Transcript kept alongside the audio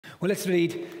Well, let's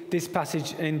read this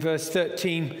passage in verse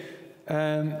 13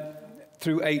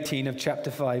 through 18 of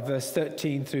chapter 5, verse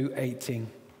 13 through 18.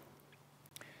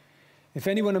 If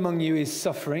anyone among you is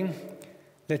suffering,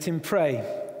 let him pray.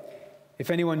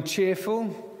 If anyone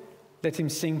cheerful, let him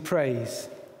sing praise.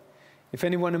 If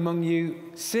anyone among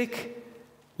you sick,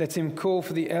 let him call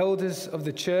for the elders of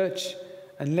the church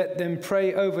and let them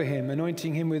pray over him,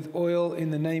 anointing him with oil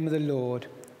in the name of the Lord.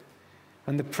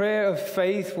 And the prayer of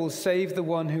faith will save the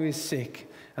one who is sick,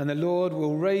 and the Lord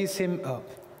will raise him up.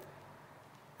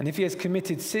 And if he has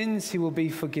committed sins, he will be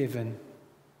forgiven.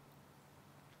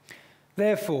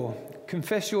 Therefore,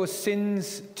 confess your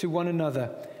sins to one another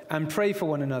and pray for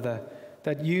one another,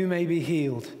 that you may be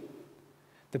healed.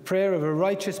 The prayer of a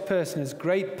righteous person has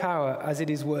great power as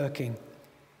it is working.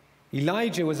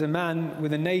 Elijah was a man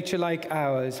with a nature like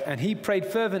ours, and he prayed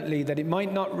fervently that it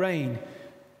might not rain.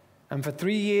 And for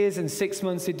 3 years and 6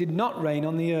 months it did not rain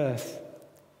on the earth.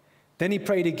 Then he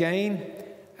prayed again,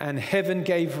 and heaven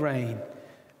gave rain,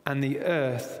 and the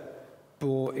earth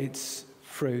bore its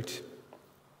fruit.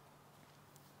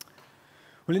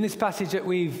 Well, in this passage that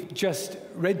we've just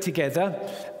read together,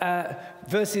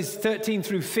 verses 13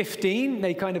 through 15,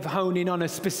 they kind of hone in on a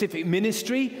specific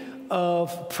ministry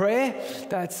of prayer.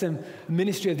 That's a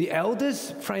ministry of the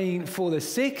elders, praying for the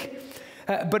sick.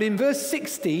 But in verse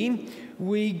 16,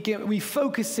 we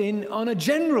focus in on a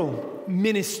general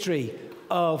ministry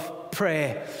of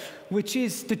prayer, which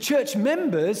is the church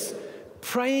members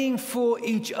praying for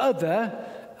each other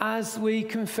as we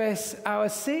confess our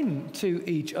sin to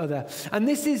each other. And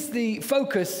this is the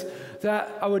focus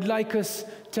that I would like us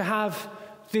to have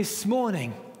this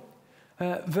morning.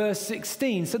 Verse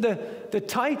 16. So the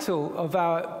title of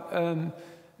our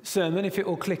sermon, if it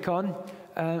will click on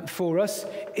for us,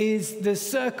 is The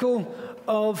Circle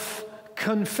of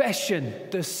Confession.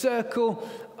 The Circle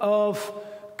of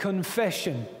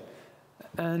Confession.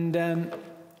 And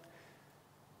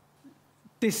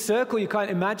this circle, you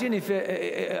can't imagine,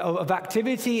 of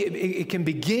activity, it can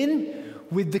begin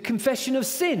with the confession of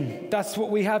sin. That's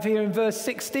what we have here in verse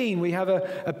 16. We have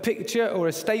a picture or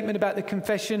a statement about the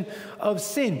confession of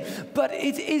sin. But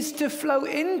it is to flow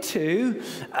into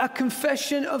a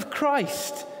confession of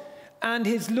Christ and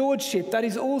his lordship. That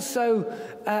is also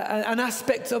an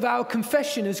aspect of our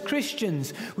confession as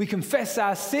Christians. We confess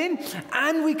our sin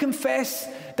and we confess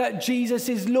that Jesus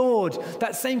is Lord.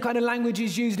 That same kind of language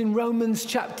is used in Romans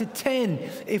chapter 10.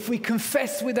 If we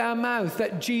confess with our mouth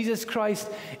that Jesus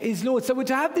Christ is Lord. So we're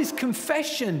to have this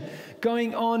confession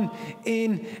going on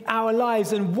in our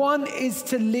lives, and one is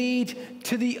to lead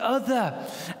to the other.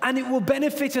 And it will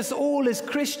benefit us all as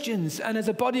Christians and as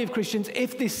a body of Christians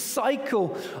if this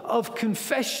cycle of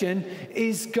confession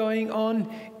is going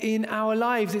on in our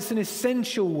lives. It's an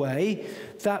essential way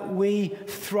that we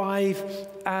thrive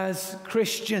as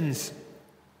Christians.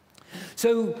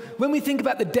 So when we think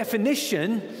about the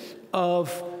definition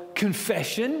of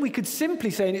confession, we could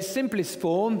simply say in its simplest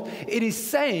form, it is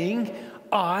saying,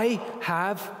 I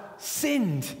have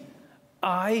sinned.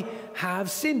 I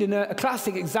have sinned. And a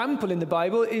classic example in the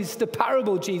Bible is the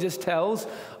parable Jesus tells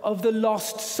of the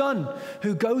lost son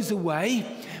who goes away,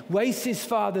 wastes his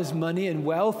father's money and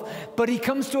wealth, but he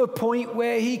comes to a point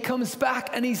where he comes back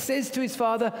and he says to his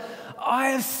father, I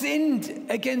have sinned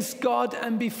against God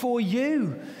and before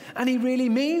you. And he really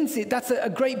means it. That's a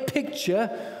great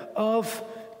picture of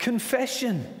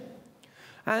confession.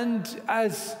 And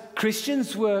as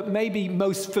Christians, we're maybe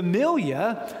most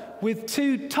familiar with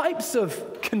two types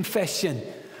of confession.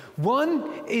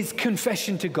 One is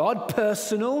confession to God,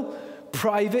 personal,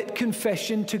 private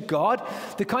confession to God,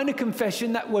 the kind of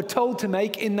confession that we're told to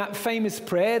make in that famous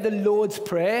prayer, the Lord's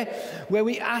Prayer, where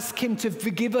we ask him to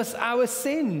forgive us our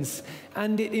sins,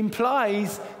 and it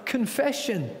implies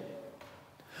confession.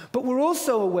 But we're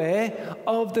also aware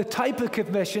of the type of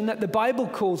confession that the Bible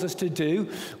calls us to do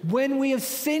when we have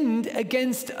sinned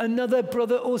against another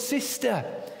brother or sister,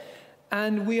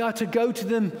 and we are to go to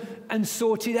them and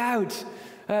sort it out.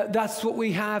 That's what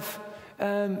we have.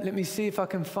 Let me see if I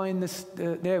can find this.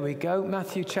 There we go,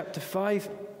 Matthew chapter 5.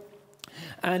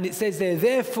 And it says there,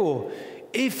 therefore,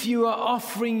 if you are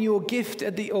offering your gift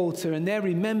at the altar and there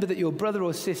remember that your brother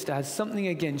or sister has something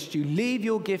against you, leave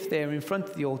your gift there in front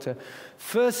of the altar.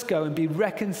 First go and be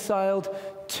reconciled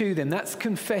to them. That's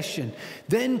confession.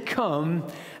 Then come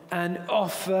and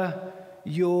offer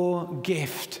your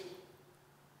gift.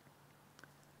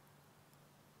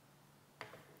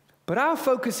 But our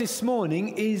focus this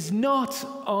morning is not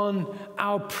on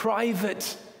our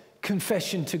private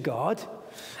confession to God.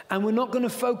 And we're not going to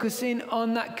focus in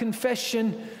on that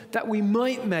confession that we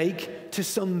might make to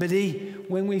somebody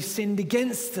when we've sinned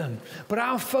against them. But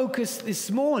our focus this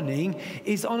morning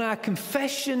is on our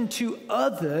confession to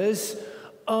others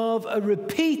of a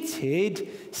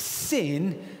repeated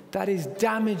sin that is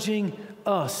damaging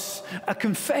us. A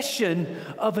confession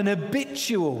of an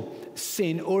habitual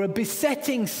sin or a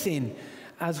besetting sin,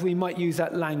 as we might use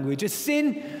that language. A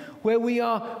sin where we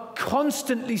are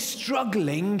constantly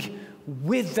struggling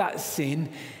with that sin,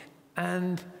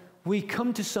 and we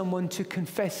come to someone to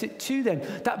confess it to them.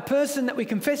 That person that we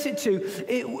confess it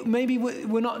to, maybe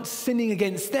we're not sinning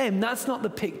against them. That's not the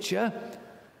picture.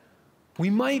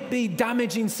 We might be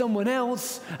damaging someone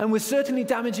else, and we're certainly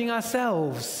damaging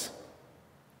ourselves.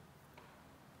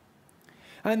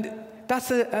 And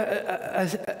that's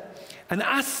an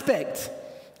aspect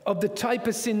of the type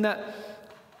of sin that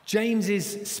James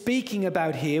is speaking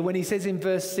about here when he says in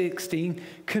verse 16,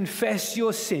 confess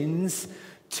your sins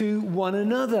to one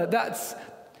another. That's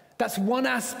one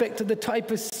aspect of the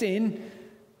type of sin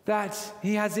that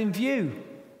he has in view.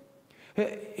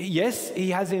 Yes,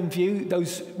 he has in view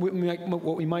those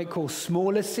what we might call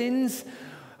smaller sins,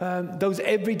 those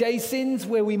everyday sins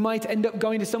where we might end up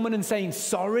going to someone and saying,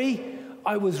 sorry,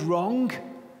 I was wrong.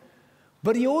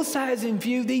 But he also has in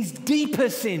view these deeper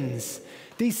sins,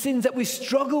 these sins that we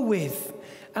struggle with,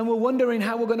 and we're wondering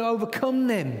how we're going to overcome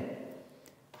them.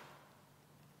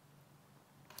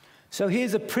 So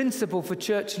here's a principle for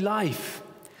church life.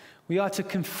 We are to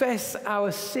confess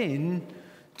our sin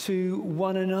to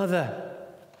one another.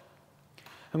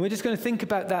 And we're just going to think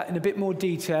about that in a bit more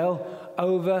detail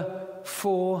over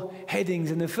 4 headings.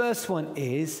 And the first one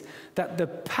is that the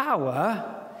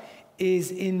power is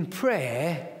in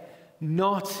prayer,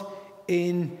 not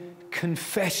in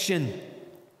confession.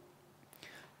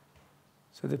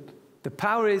 So the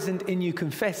power isn't in you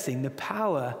confessing. The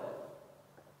power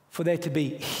for there to be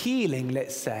healing,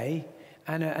 let's say,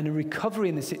 and a recovery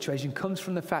in the situation comes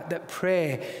from the fact that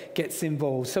prayer gets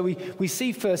involved. So we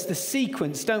see first the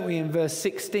sequence, don't we, in verse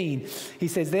 16. He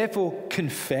says, therefore,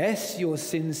 confess your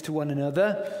sins to one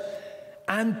another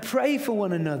and pray for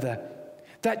one another,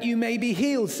 that you may be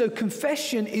healed. So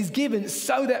confession is given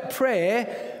so that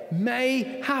prayer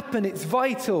may happen. It's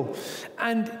vital.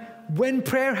 And when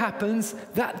prayer happens,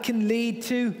 that can lead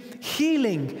to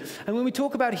healing. And when we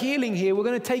talk about healing here, we're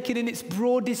going to take it in its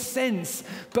broadest sense.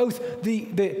 Both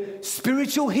the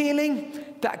spiritual healing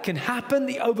that can happen,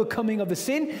 the overcoming of the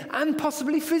sin, and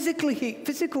possibly physical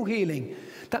healing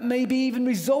that may be even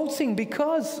resulting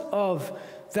because of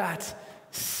that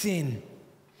sin.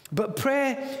 But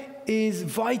prayer is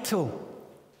vital.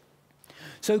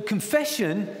 So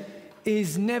confession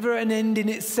is never an end in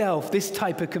itself, this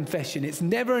type of confession. It's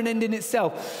never an end in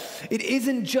itself. It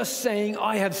isn't just saying,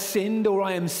 I have sinned or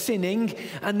I am sinning,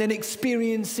 and then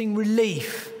experiencing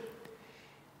relief.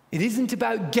 It isn't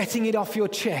about getting it off your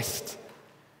chest.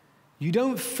 You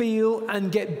don't feel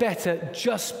and get better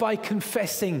just by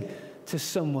confessing to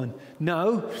someone.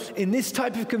 No, in this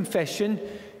type of confession,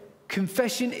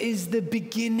 confession is the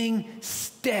beginning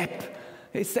step.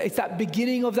 It's that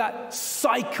beginning of that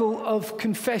cycle of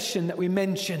confession that we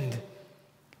mentioned.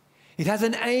 It has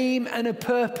an aim and a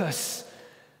purpose.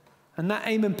 And that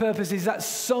aim and purpose is that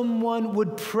someone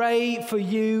would pray for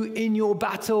you in your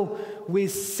battle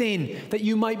with sin, that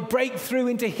you might break through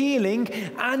into healing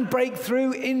and break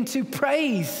through into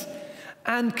praise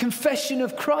and confession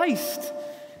of Christ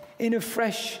in a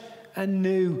fresh and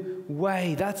new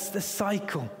way. That's the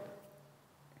cycle.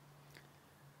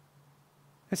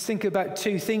 Let's think about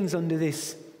 2 things under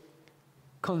this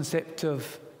concept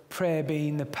of prayer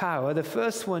being the power. The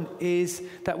first one is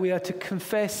that we are to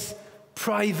confess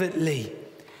privately.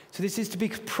 So this is to be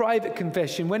private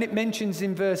confession. When it mentions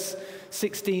in verse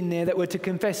 16 there that we're to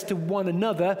confess to one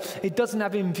another, it doesn't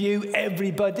have in view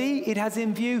everybody. It has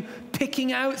in view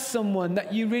picking out someone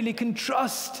that you really can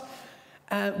trust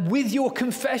with your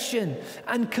confession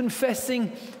and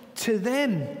confessing to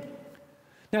them.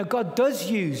 Now, God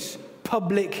does use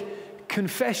public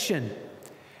confession.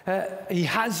 He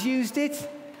has used it,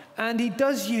 and he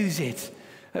does use it.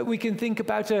 We can think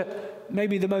about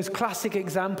maybe the most classic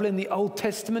example in the Old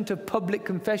Testament of public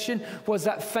confession was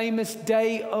that famous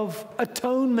Day of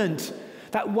Atonement.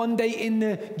 That one day in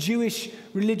the Jewish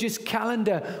religious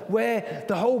calendar where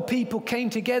the whole people came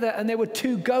together, and there were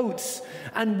 2 goats,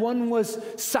 and one was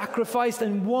sacrificed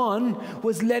and one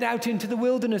was led out into the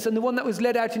wilderness. And the one that was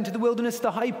led out into the wilderness,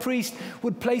 the high priest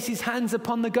would place his hands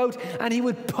upon the goat and he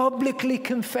would publicly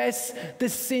confess the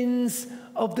sins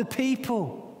of the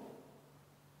people.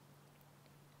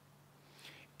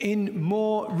 In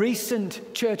more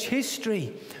recent church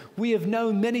history, we have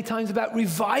known many times about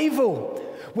revival,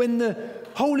 when the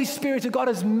Holy Spirit of God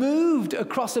has moved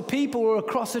across a people or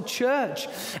across a church,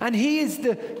 and He is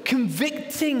the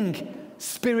convicting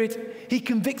Spirit. He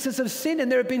convicts us of sin.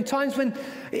 And there have been times when,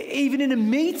 even in a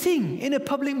meeting, in a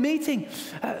public meeting,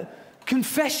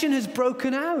 confession has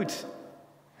broken out.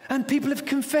 And people have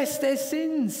confessed their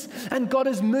sins. And God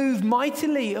has moved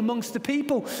mightily amongst the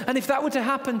people. And if that were to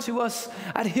happen to us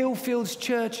at Hillfields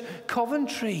Church,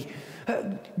 Coventry,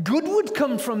 good would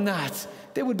come from that.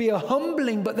 There would be a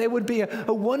humbling, but there would be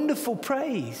a wonderful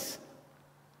praise.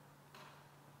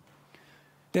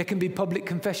 There can be public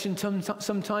confession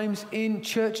sometimes in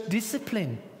church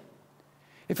discipline.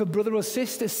 If a brother or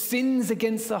sister sins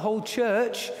against the whole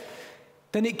church,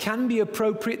 then it can be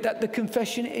appropriate that the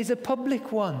confession is a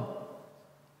public one.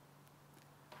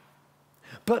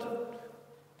 But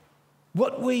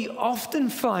what we often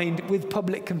find with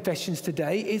public confessions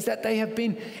today is that they have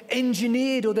been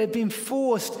engineered or they've been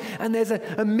forced, and there's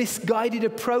a misguided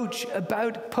approach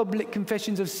about public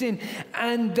confessions of sin,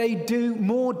 and they do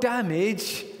more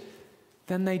damage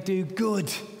than they do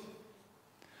good.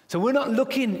 So we're not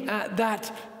looking at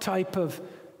that type of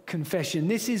confession.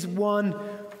 This is one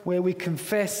where we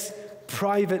confess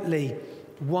privately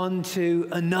one to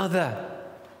another.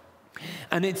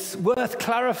 And it's worth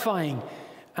clarifying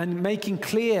and making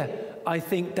clear, I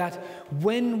think, that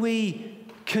when we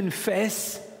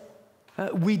confess,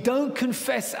 we don't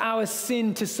confess our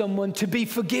sin to someone to be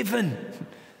forgiven.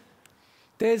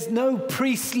 There's no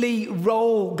priestly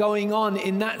role going on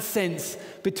in that sense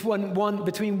between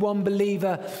one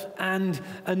believer and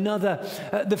another.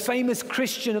 The famous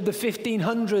Christian of the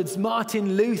 1500s,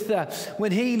 Martin Luther,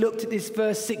 when he looked at this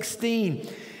verse 16,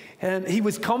 he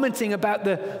was commenting about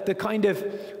the kind of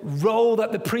role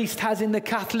that the priest has in the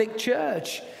Catholic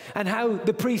Church, and how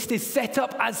the priest is set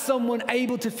up as someone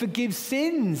able to forgive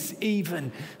sins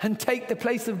even, and take the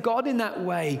place of God in that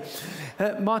way.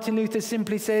 Martin Luther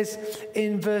simply says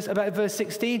about verse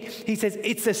 16, he says,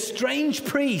 "It's a strange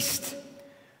priest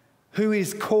who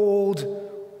is called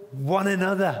one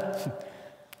another."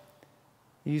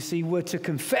 You see, we're to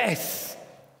confess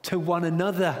to one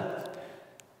another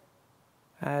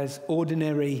as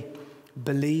ordinary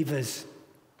believers.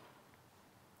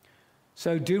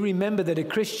 So do remember that a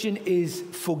Christian is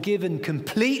forgiven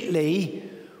completely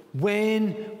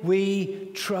when we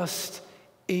trust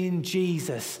in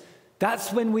Jesus.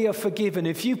 That's when we are forgiven.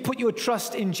 If you put your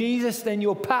trust in Jesus, then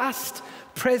your past,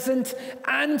 present,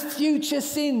 and future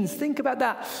sins, think about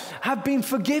that, have been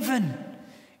forgiven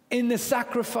in the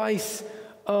sacrifice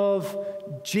of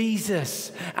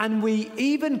Jesus. And we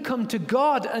even come to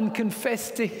God and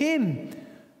confess to Him,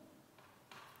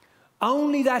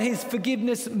 only that His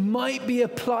forgiveness might be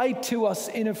applied to us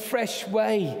in a fresh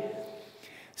way,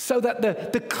 so that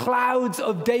the clouds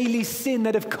of daily sin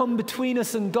that have come between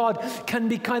us and God can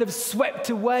be kind of swept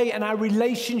away, and our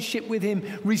relationship with Him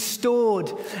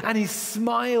restored, and His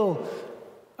smile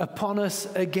upon us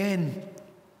again.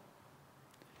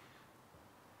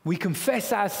 We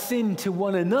confess our sin to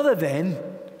one another then,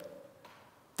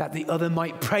 that the other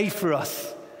might pray for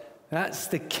us. That's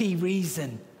the key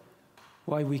reason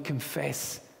why we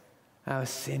confess our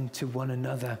sin to one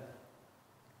another.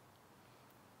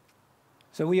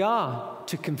 So we are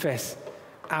to confess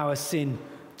our sin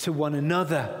to one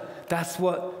another. That's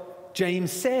what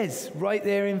James says right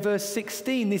there in verse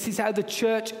 16. This is how the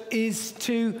church is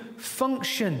to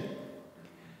function.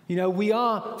 You know, we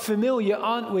are familiar,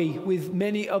 aren't we, with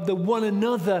many of the one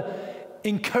another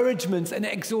encouragements and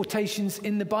exhortations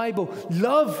in the Bible.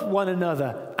 Love one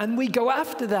another, and we go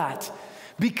after that.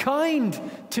 Be kind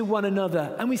to one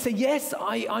another, and we say, yes,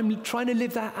 I'm trying to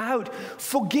live that out.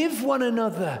 Forgive one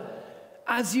another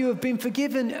as you have been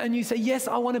forgiven, and you say, yes,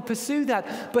 I want to pursue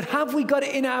that. But have we got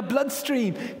it in our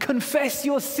bloodstream? Confess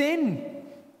your sin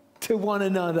to one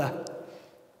another.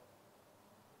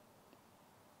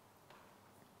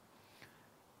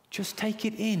 Just take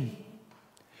it in.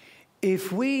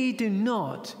 If we do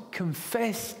not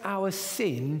confess our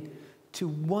sin to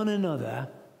one another,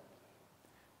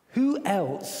 who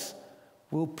else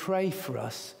will pray for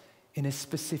us in a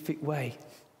specific way?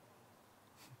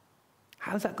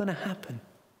 How's that going to happen?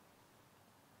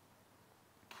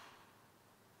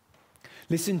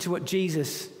 Listen to what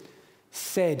Jesus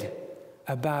said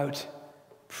about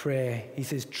prayer. He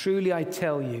says, "Truly I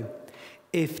tell you,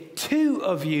 if two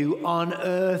of you on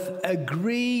earth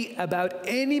agree about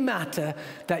any matter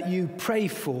that you pray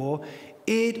for,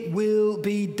 it will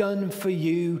be done for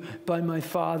you by my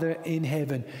Father in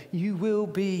heaven." You will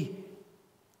be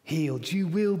healed. You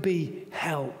will be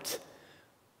helped.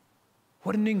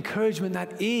 What an encouragement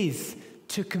that is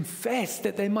to confess,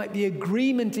 that there might be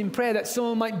agreement in prayer, that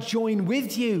someone might join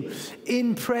with you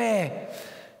in prayer.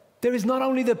 There is not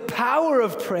only the power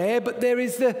of prayer, but there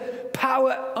is the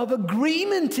power of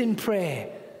agreement in prayer.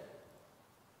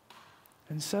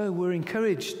 And so we're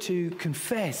encouraged to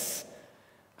confess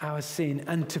our sin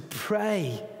and to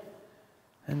pray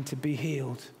and to be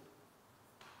healed.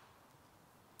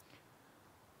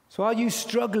 So are you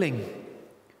struggling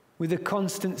with a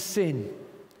constant sin,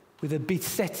 with a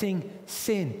besetting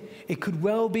sin? It could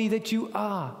well be that you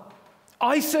are.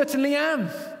 I certainly am.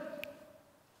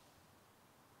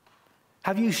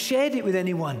 Have you shared it with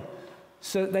anyone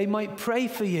so that they might pray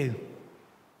for you?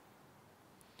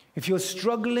 If you're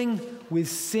struggling with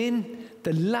sin,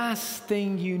 the last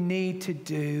thing you need to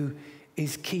do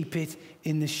is keep it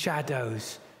in the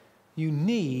shadows. You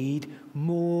need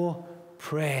more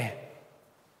prayer.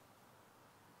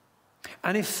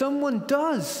 And if someone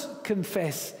does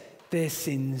confess their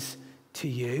sins to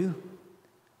you,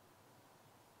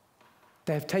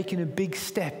 they've taken a big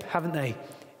step, haven't they,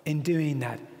 in doing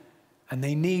that? And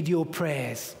they need your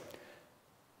prayers.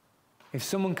 If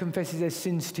someone confesses their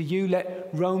sins to you, let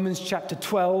Romans chapter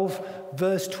 12,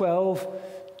 verse 12,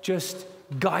 just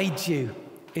guide you.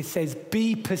 It says,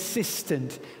 be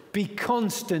persistent, be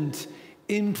constant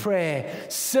in prayer.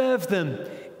 Serve them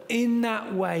in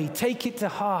that way. Take it to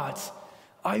heart.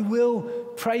 I will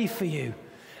pray for you.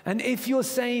 And if you're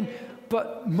saying,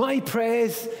 but my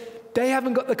prayers, they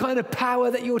haven't got the kind of power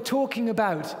that you're talking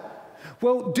about,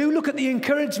 well, do look at the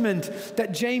encouragement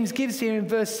that James gives here in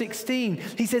verse 16.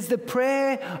 He says, the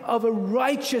prayer of a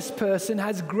righteous person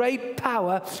has great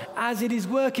power as it is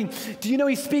working. Do you know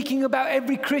he's speaking about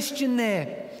every Christian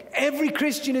there? Every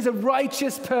Christian is a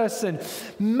righteous person,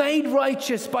 made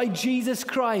righteous by Jesus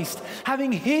Christ,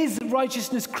 having his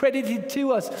righteousness credited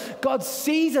to us. God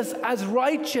sees us as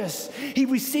righteous. He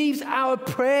receives our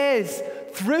prayers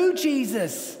through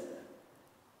Jesus.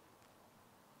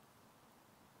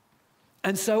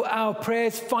 And so our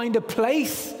prayers find a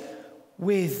place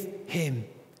with him.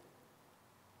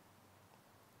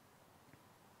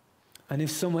 And if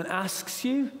someone asks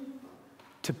you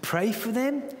to pray for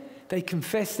them, they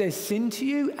confess their sin to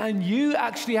you, and you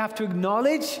actually have to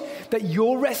acknowledge that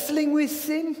you're wrestling with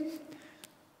sin,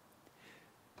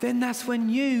 then that's when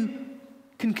you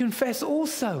can confess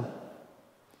also.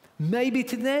 Maybe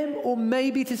to them or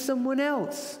maybe to someone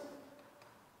else.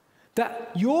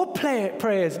 That your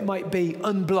prayers might be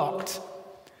unblocked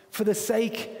for the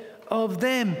sake of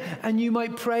them, and you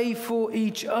might pray for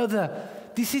each other.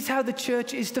 This is how the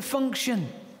church is to function.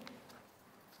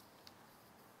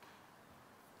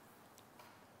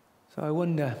 So I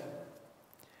wonder,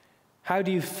 how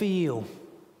do you feel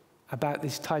about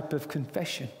this type of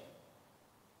confession?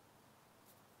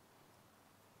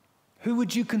 Who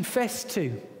would you confess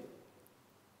to?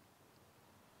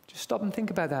 Just stop and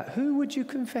think about that. Who would you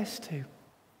confess to?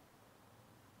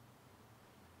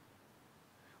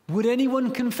 Would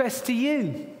anyone confess to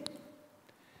you?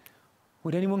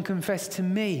 Would anyone confess to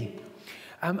me?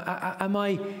 Am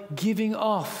I giving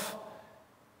off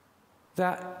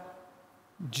that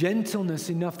gentleness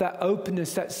enough, that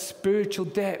openness, that spiritual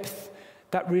depth,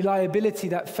 that reliability,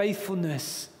 that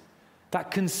faithfulness, that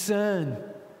concern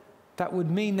that would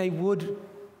mean they would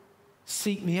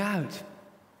seek me out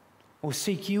or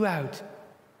seek you out?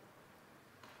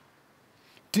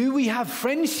 Do we have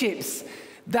friendships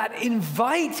that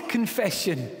invite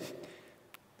confession?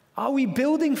 Are we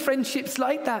building friendships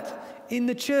like that in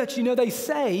the church? You know, they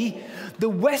say the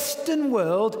Western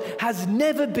world has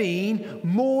never been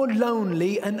more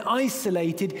lonely and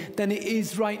isolated than it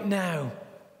is right now.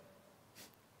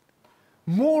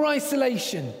 More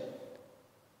isolation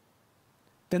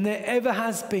than there ever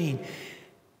has been.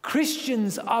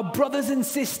 Christians are brothers and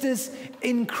sisters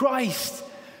in Christ.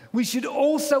 We should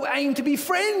also aim to be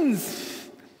friends,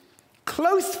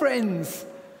 close friends,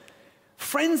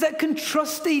 friends that can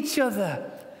trust each other,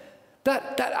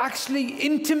 that actually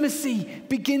intimacy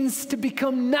begins to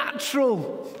become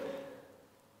natural.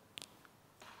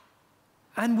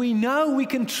 And we know we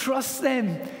can trust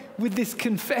them with this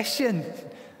confession.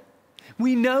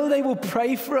 We know they will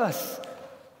pray for us.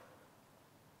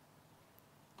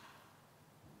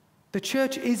 The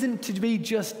church isn't to be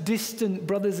just distant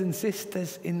brothers and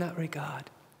sisters in that regard.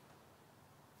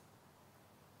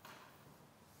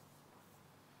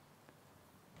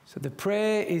 So the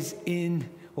prayer is in,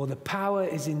 or the power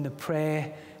is in the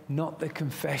prayer, not the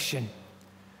confession.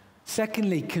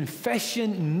 Secondly,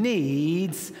 confession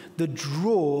needs the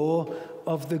draw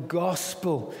of the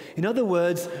gospel. In other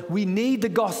words, we need the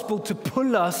gospel to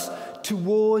pull us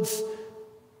towards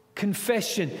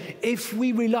confession. If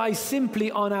we rely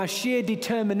simply on our sheer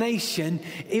determination,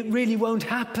 it really won't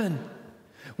happen.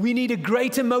 We need a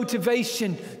greater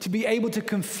motivation to be able to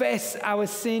confess our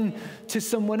sin to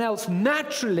someone else.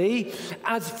 Naturally,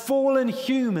 as fallen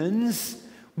humans,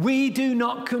 we do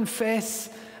not confess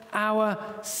our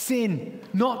sin,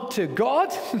 not to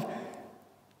God,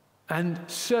 and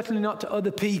certainly not to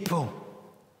other people.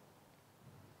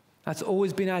 That's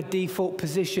always been our default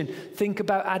position. Think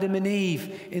about Adam and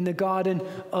Eve in the Garden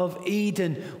of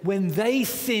Eden. When they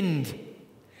sinned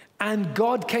and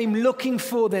God came looking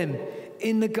for them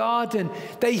in the garden,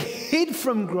 they hid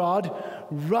from God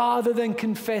rather than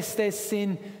confess their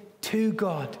sin to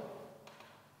God.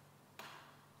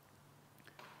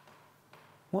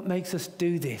 What makes us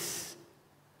do this?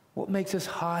 What makes us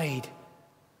hide?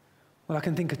 Well, I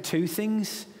can think of two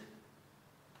things.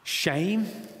 Shame,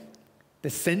 the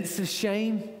sense of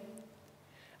shame,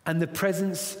 and the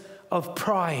presence of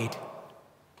pride.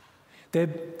 They're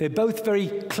both very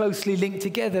closely linked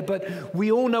together, but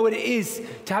we all know what it is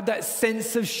to have that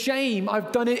sense of shame.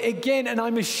 I've done it again and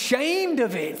I'm ashamed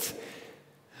of it.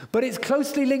 But it's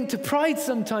closely linked to pride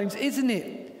sometimes, isn't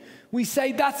it? We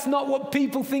say, that's not what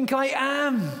people think I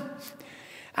am.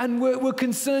 And we're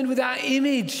concerned with our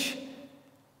image.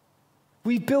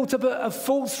 We've built up a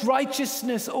false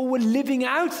righteousness, or we're living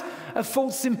out a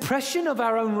false impression of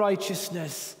our own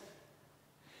righteousness.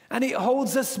 And it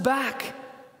holds us back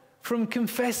from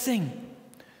confessing.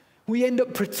 We end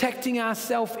up protecting our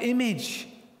self-image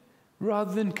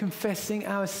rather than confessing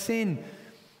our sin.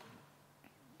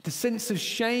 The sense of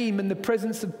shame and the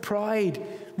presence of pride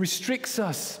restricts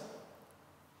us.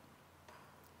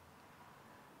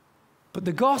 But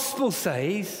the gospel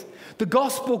says, the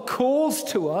gospel calls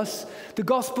to us, the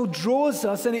gospel draws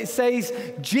us, and it says,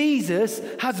 Jesus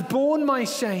has borne my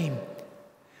shame.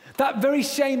 That very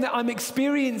shame that I'm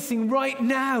experiencing right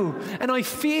now, and I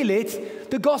feel it,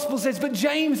 the gospel says, but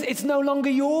James, it's no longer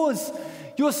yours.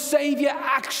 Your Savior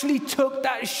actually took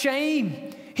that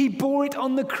shame. He bore it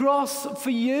on the cross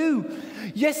for you.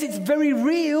 Yes, it's very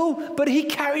real, but he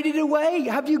carried it away.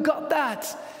 Have you got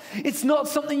that? It's not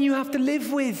something you have to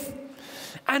live with.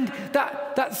 And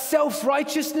that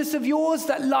self-righteousness of yours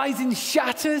that lies in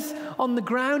shatters on the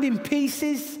ground in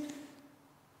pieces,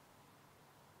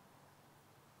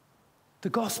 the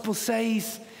gospel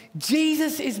says,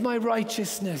 Jesus is my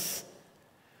righteousness.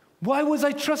 Why was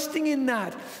I trusting in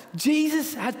that?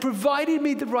 Jesus had provided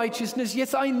me the righteousness.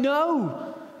 Yes, I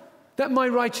know that my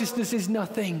righteousness is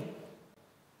nothing.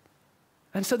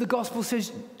 And so the gospel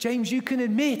says, James, you can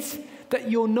admit that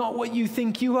you're not what you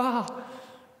think you are.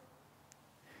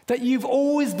 That you've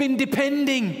always been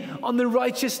depending on the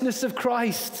righteousness of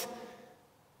Christ.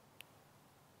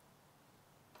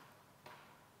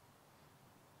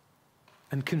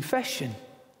 And confession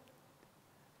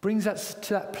brings us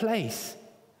to that place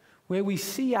where we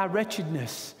see our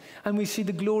wretchedness and we see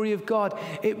the glory of God.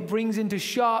 It brings into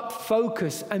sharp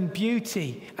focus and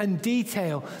beauty and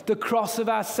detail the cross of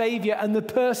our Savior and the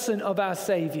person of our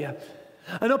Savior.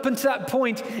 And up until that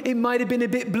point, it might have been a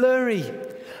bit blurry,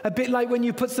 a bit like when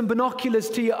you put some binoculars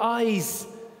to your eyes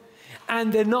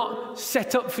and they're not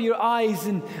set up for your eyes,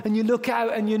 and you look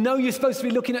out and you know you're supposed to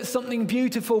be looking at something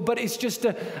beautiful, but it's just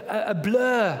a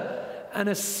blur and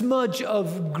a smudge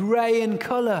of gray and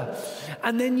color.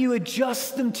 And then you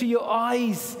adjust them to your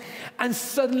eyes, and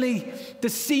suddenly the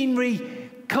scenery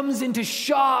comes into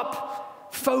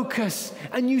sharp focus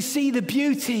and you see the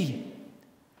beauty.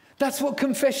 That's what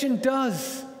confession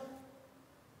does.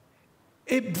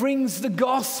 It brings the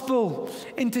gospel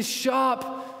into sharp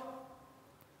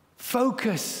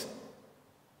focus.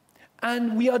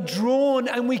 And we are drawn,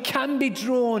 and we can be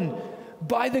drawn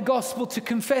by the gospel to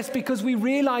confess, because we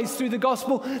realize through the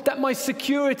gospel that my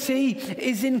security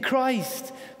is in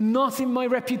Christ, not in my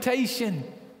reputation.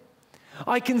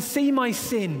 I can see my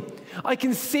sin, I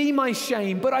can see my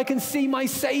shame, but I can see my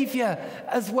Savior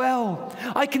as well.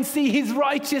 I can see his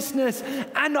righteousness,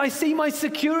 and I see my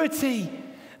security.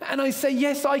 And I say,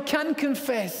 yes, I can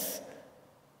confess.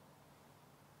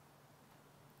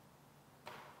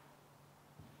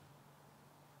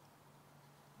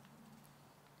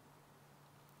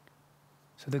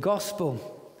 So the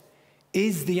gospel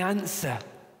is the answer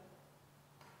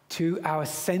to our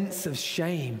sense of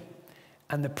shame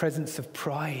and the presence of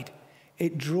pride.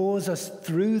 It draws us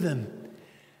through them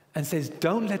and says,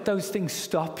 don't let those things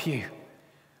stop you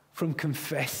from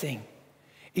confessing.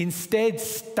 Instead,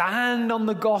 stand on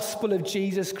the gospel of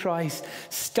Jesus Christ.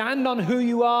 Stand on who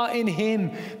you are in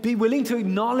him. Be willing to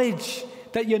acknowledge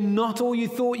that you're not all you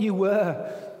thought you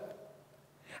were.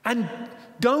 And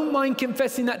don't mind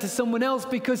confessing that to someone else,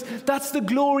 because that's the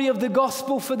glory of the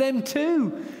gospel for them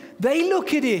too. They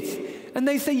look at it and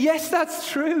they say, yes, that's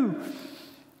true.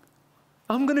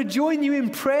 I'm going to join you in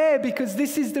prayer because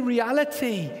this is the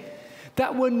reality,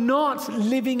 that we're not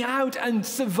living out and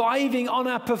surviving on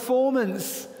our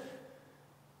performance.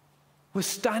 We're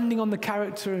standing on the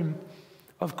character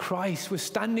of Christ. We're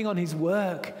standing on his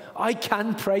work. I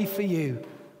can pray for you.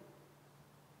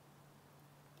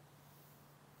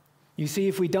 You see,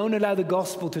 if we don't allow the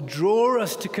gospel to draw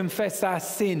us to confess our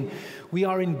sin, we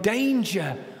are in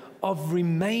danger of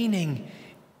remaining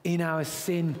in our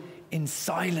sin in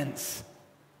silence.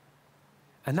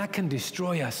 And that can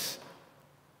destroy us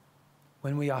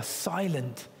when we are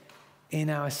silent in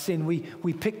our sin.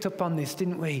 We picked up on this,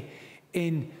 didn't we,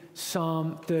 in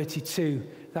Psalm 32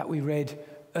 that we read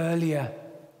earlier.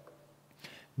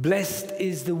 Blessed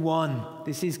is the one,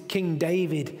 this is King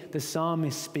David, the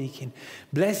psalmist speaking.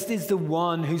 Blessed is the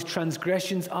one whose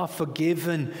transgressions are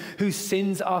forgiven, whose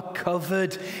sins are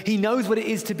covered. He knows what it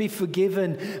is to be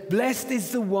forgiven. Blessed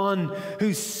is the one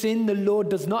whose sin the Lord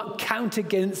does not count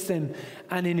against them,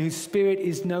 and in whose spirit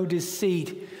is no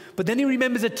deceit. But then he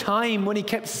remembers a time when he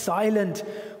kept silent.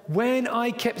 When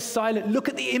I kept silent, look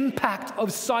at the impact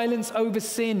of silence over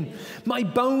sin. My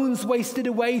bones wasted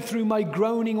away through my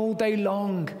groaning all day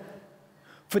long.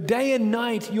 For day and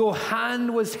night your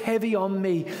hand was heavy on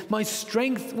me. My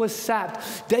strength was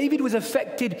sapped. David was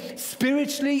affected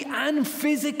spiritually and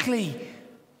physically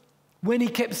when he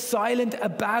kept silent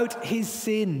about his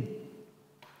sin.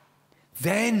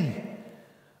 Then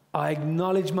I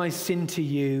acknowledged my sin to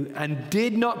you and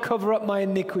did not cover up my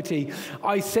iniquity.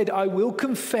 I said, I will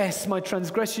confess my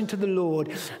transgression to the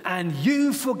Lord, and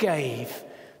you forgave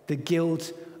the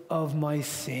guilt of my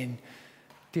sin.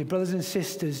 Dear brothers and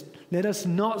sisters, let us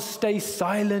not stay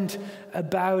silent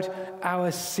about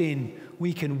our sin.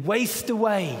 We can waste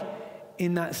away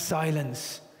in that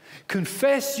silence.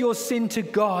 Confess your sin to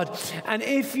God, and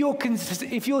if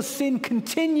your sin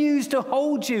continues to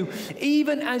hold you,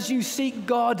 even as you seek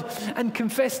God and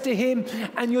confess to him,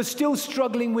 and you're still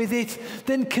struggling with it,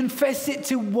 then confess it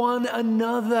to one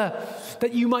another,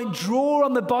 that you might draw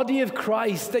on the body of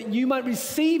Christ, that you might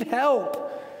receive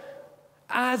help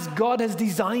as God has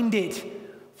designed it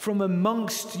from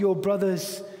amongst your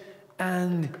brothers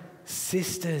and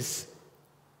sisters.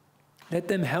 Let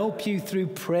them help you through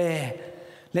prayer.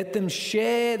 Let them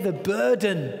share the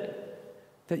burden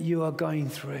that you are going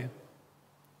through.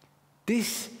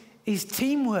 This is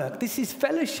teamwork. This is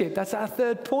fellowship. That's our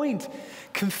third point.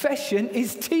 Confession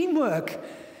is teamwork.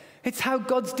 It's how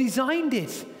God's designed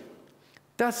it.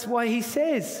 That's why he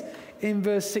says in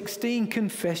verse 16,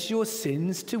 confess your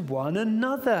sins to one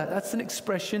another. That's an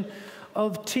expression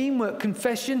of teamwork.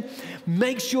 Confession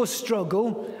makes your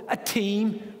struggle a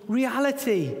team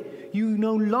reality. You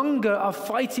no longer are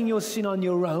fighting your sin on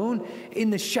your own in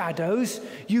the shadows.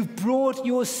 You've brought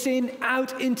your sin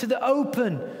out into the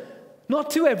open.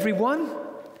 Not to everyone,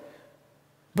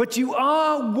 but you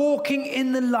are walking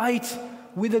in the light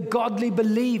with a godly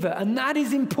believer, and that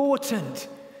is important.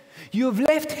 You have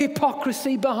left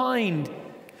hypocrisy behind.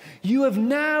 You're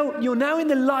now in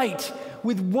the light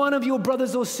with one of your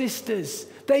brothers or sisters.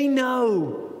 They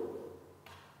know.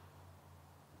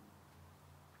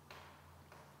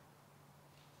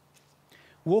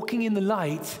 Walking in the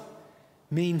light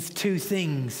means two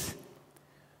things.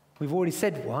 We've already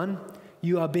said one.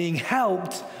 You are being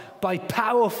helped by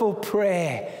powerful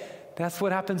prayer. That's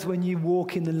what happens when you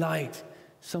walk in the light.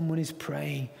 Someone is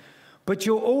praying. But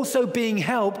you're also being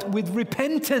helped with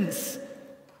repentance.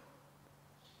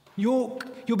 You're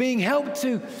being helped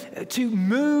to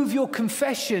move your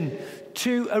confession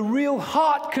to a real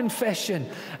heart confession.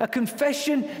 A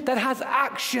confession that has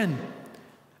action.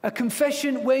 A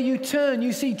confession where you turn.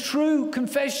 You see, true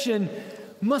confession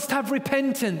must have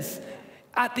repentance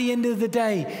at the end of the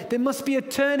day. There must be a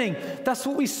turning. That's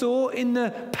what we saw in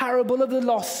the parable of the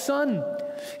lost son.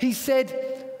 He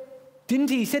said, didn't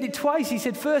he? He said it twice. He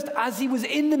said first, as he was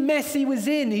in the mess he was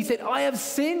in, he said, I have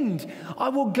sinned. I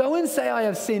will go and say I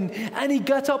have sinned. And he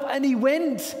got up and he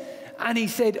went and he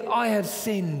said, I have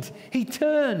sinned. He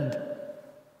turned.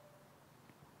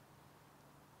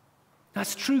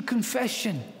 That's true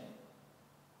confession.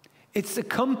 It's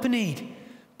accompanied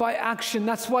by action.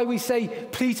 That's why we say,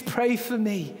 please pray for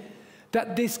me,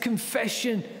 that this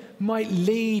confession might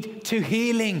lead to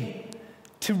healing,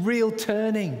 to real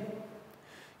turning.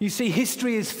 You see,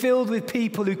 history is filled with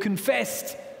people who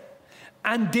confessed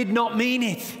and did not mean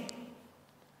it.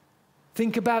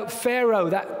 Think about Pharaoh,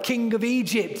 that king of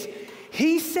Egypt.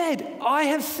 He said, I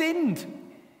have sinned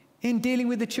in dealing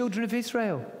with the children of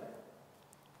Israel.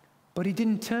 But he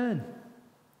didn't turn.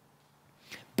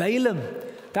 Balaam,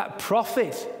 that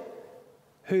prophet,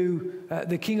 who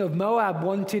the king of Moab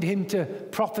wanted him to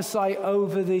prophesy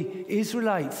over the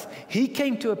Israelites. He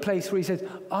came to a place where he said,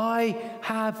 I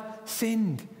have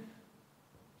sinned.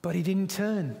 But he didn't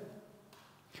turn.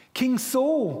 King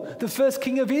Saul, the first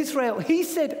king of Israel, he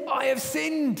said, I have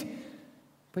sinned.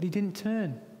 But he didn't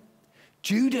turn.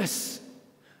 Judas,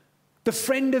 the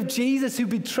friend of Jesus who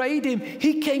betrayed him,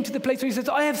 he came to the place where he says,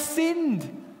 I have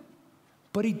sinned.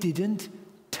 But he didn't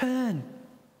turn.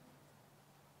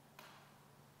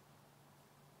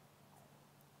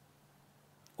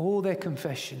 All their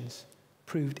confessions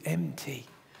proved empty.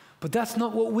 But that's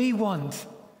not what we want.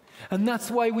 And that's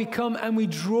why we come and we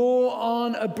draw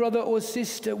on a brother or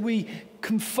sister. We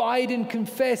confide and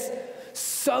confess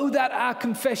so that our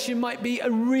confession might be a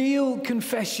real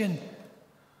confession.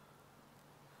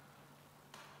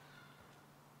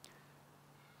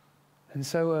 And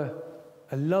so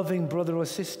a loving brother or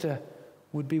sister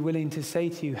would be willing to say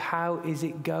to you, how is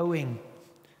it going?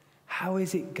 How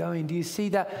is it going? Do you see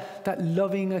that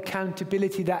loving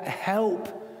accountability, that help?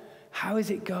 How is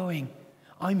it going?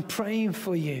 I'm praying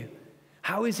for you.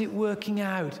 How is it working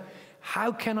out?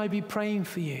 How can I be praying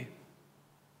for you?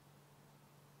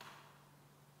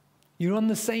 You're on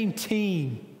the same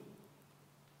team.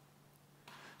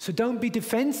 So don't be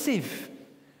defensive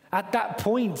at that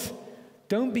point.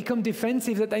 Don't become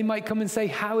defensive that they might come and say,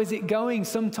 how is it going?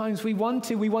 Sometimes we want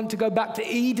to. We want to go back to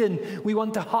Eden. We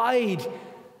want to hide.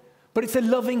 But it's a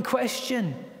loving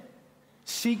question.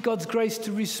 Seek God's grace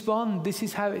to respond. This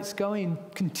is how it's going.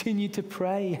 Continue to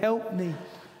pray. Help me.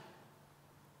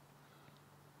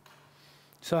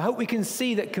 So I hope we can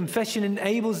see that confession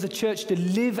enables the church to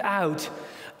live out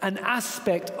an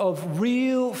aspect of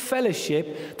real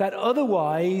fellowship that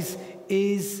otherwise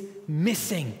is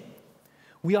missing.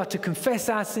 We are to confess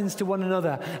our sins to one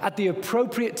another at the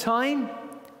appropriate time,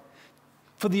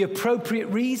 for the appropriate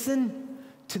reason,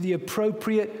 to the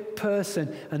appropriate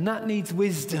person. And that needs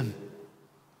wisdom.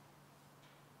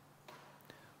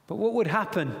 But what would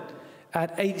happen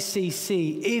at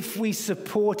HCC if we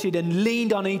supported and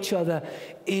leaned on each other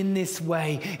in this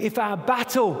way? If our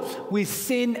battle with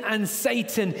sin and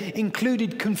Satan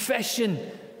included confession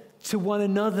to one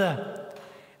another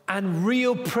and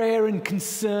real prayer and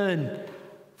concern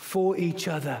for each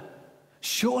other,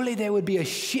 surely there would be a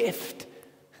shift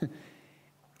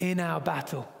in our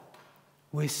battle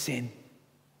with sin.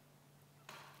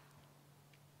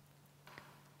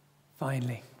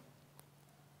 Finally,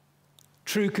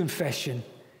 true confession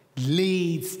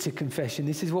leads to confession.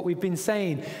 This is what we've been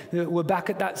saying. We're back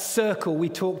at that circle we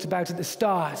talked about at the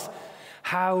start.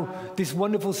 How this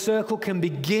wonderful circle can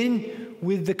begin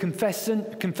with the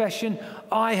confession,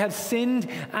 I have sinned,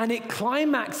 and it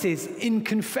climaxes in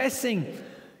confessing,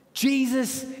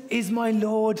 Jesus is my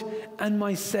Lord and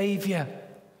my Savior.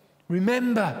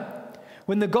 Remember,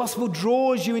 when the gospel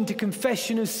draws you into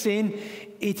confession of sin,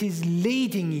 it is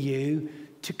leading you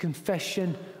to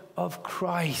confession of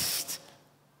Christ.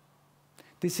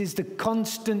 This is the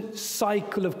constant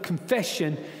cycle of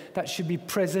confession that should be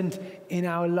present in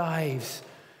our lives.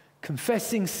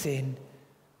 Confessing sin,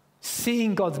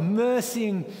 seeing God's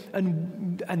mercy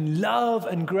and love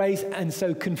and grace, and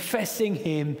so confessing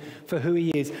Him for who He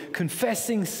is.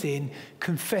 Confessing sin,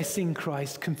 confessing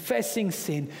Christ. Confessing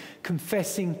sin,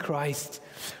 confessing Christ.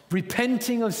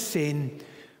 Repenting of sin,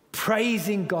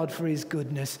 praising God for His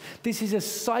goodness. This is a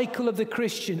cycle of the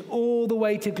Christian all the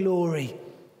way to glory.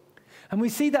 And we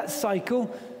see that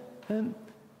cycle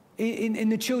in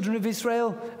the children of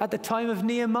Israel at the time of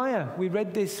Nehemiah. We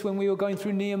read this when we were going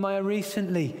through Nehemiah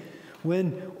recently.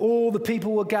 When all the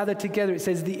people were gathered together, it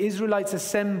says the Israelites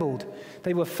assembled.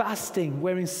 They were fasting,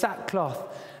 wearing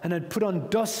sackcloth, and had put on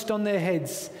dust on their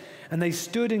heads. And they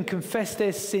stood and confessed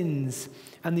their sins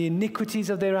and the iniquities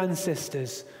of their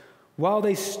ancestors. While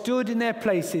they stood in their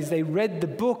places, they read the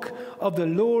book of the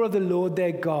law of the Lord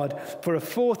their God for a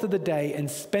fourth of the day,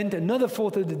 and spent another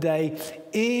fourth of the day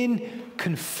in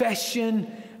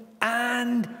confession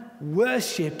and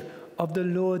worship of the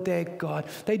Lord their God.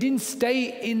 They didn't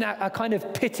stay in a kind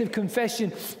of pit of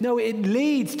confession. No, it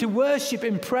leads to worship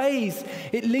and praise.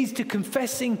 It leads to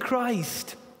confessing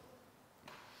Christ.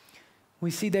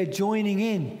 We see they're joining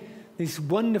in this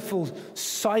wonderful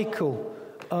cycle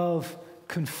of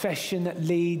confession that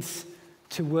leads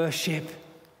to worship.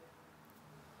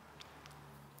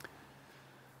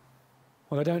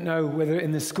 Well, I don't know whether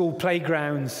in the school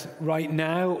playgrounds right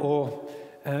now or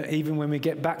even when we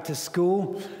get back to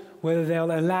school, whether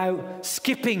they'll allow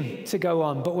skipping to go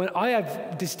on. But when I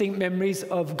have distinct memories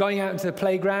of going out into the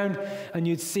playground and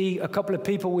you'd see a couple of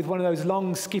people with one of those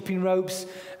long skipping ropes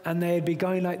and they'd be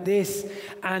going like this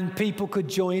and people could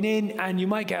join in and you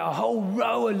might get a whole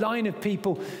row, a line of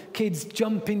people, kids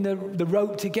jumping the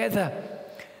rope together.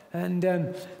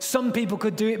 And some people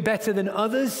could do it better than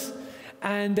others.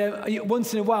 And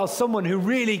once in a while, someone who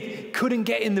really couldn't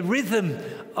get in the rhythm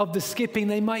of the skipping,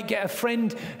 they might get a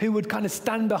friend who would kind of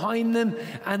stand behind them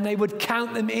and they would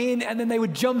count them in and then they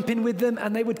would jump in with them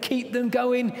and they would keep them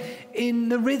going in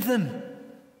the rhythm.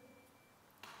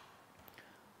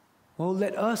 Well,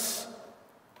 let us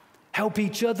help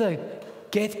each other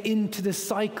get into the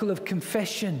cycle of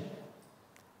confession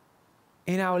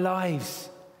in our lives.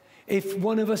 If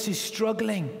one of us is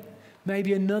struggling,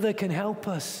 maybe another can help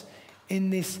us in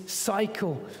this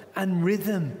cycle and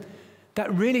rhythm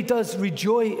that really does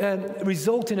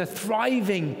result in a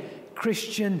thriving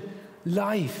Christian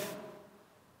life.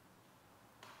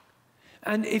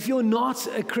 And if you're not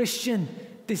a Christian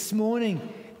this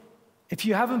morning, if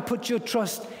you haven't put your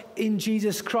trust in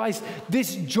Jesus Christ,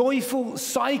 this joyful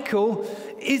cycle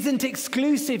isn't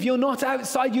exclusive. You're not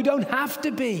outside. You don't have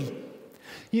to be.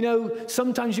 You know,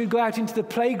 sometimes you'd go out into the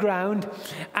playground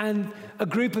and a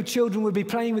group of children would be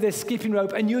playing with their skipping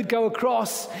rope and you would go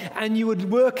across and you would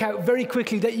work out very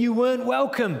quickly that you weren't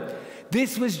welcome.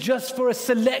 This was just for a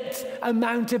select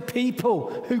amount of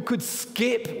people who could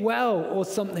skip well or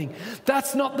something.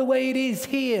 That's not the way it is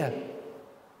here.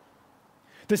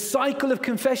 The cycle of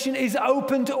confession is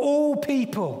open to all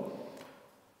people.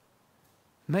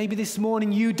 Maybe this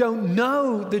morning you don't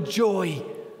know the joy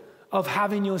of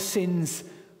having your sins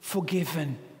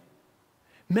forgiven.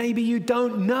 Maybe you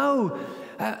don't know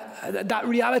that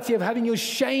reality of having your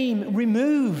shame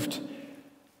removed.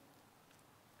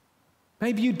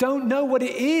 Maybe you don't know what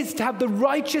it is to have the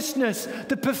righteousness,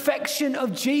 the perfection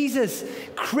of Jesus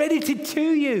credited to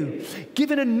you,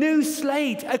 given a new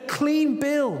slate, a clean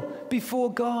bill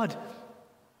before God.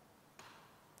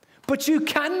 But you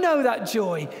can know that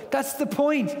joy. That's the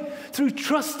point. Through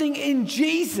trusting in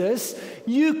Jesus,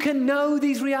 you can know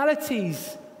these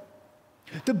realities.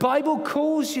 The Bible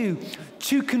calls you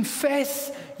to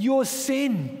confess your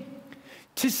sin,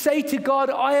 to say to God,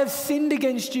 I have sinned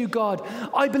against you, God.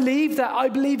 I believe that. I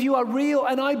believe you are real,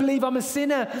 and I believe I'm a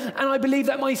sinner, and I believe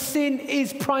that my sin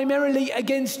is primarily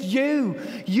against you.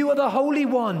 You are the Holy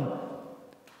One.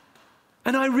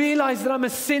 And I realize that I'm a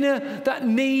sinner that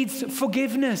needs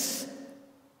forgiveness.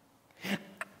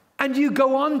 And you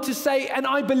go on to say, and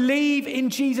I believe in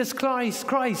Jesus Christ.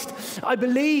 I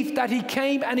believe that he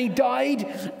came and he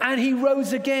died and he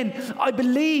rose again. I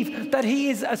believe that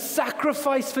he is a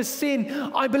sacrifice for sin.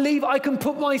 I believe I can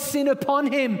put my sin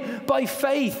upon him by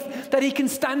faith, that he can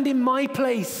stand in my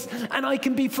place and I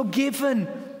can be forgiven.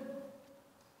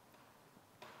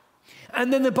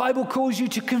 And then the Bible calls you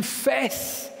to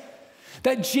confess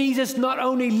that Jesus not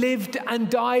only lived and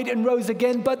died and rose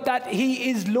again, but that he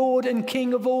is Lord and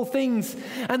King of all things,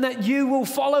 and that you will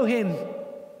follow him,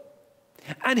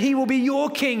 and he will be your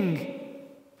king.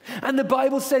 And the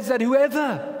Bible says that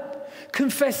whoever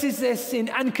confesses their sin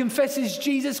and confesses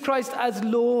Jesus Christ as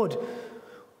Lord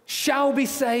shall be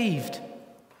saved,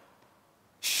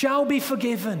 shall be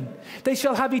forgiven. They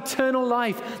shall have eternal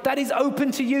life. That is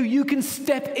open to you. You can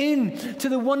step in to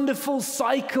the wonderful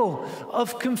cycle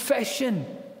of confession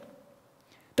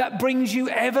that brings you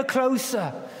ever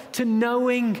closer to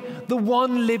knowing the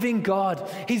one living God,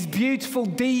 his beautiful,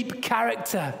 deep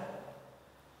character,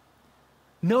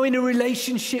 knowing a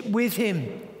relationship with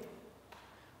him,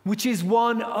 which is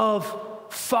one of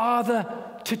father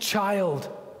to child,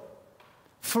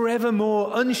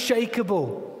 forevermore,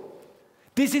 unshakable.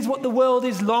 This is what the world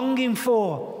is longing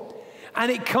for, and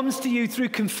it comes to you through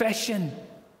confession.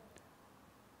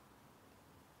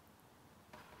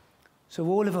 So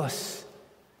all of us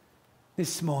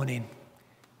this morning,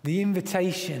 the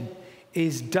invitation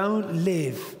is don't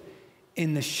live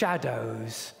in the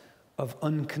shadows of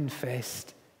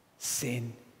unconfessed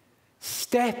sin.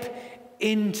 Step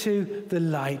into the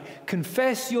light.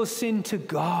 Confess your sin to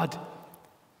God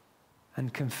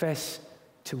and confess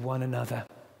to one another.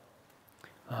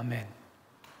 Amen.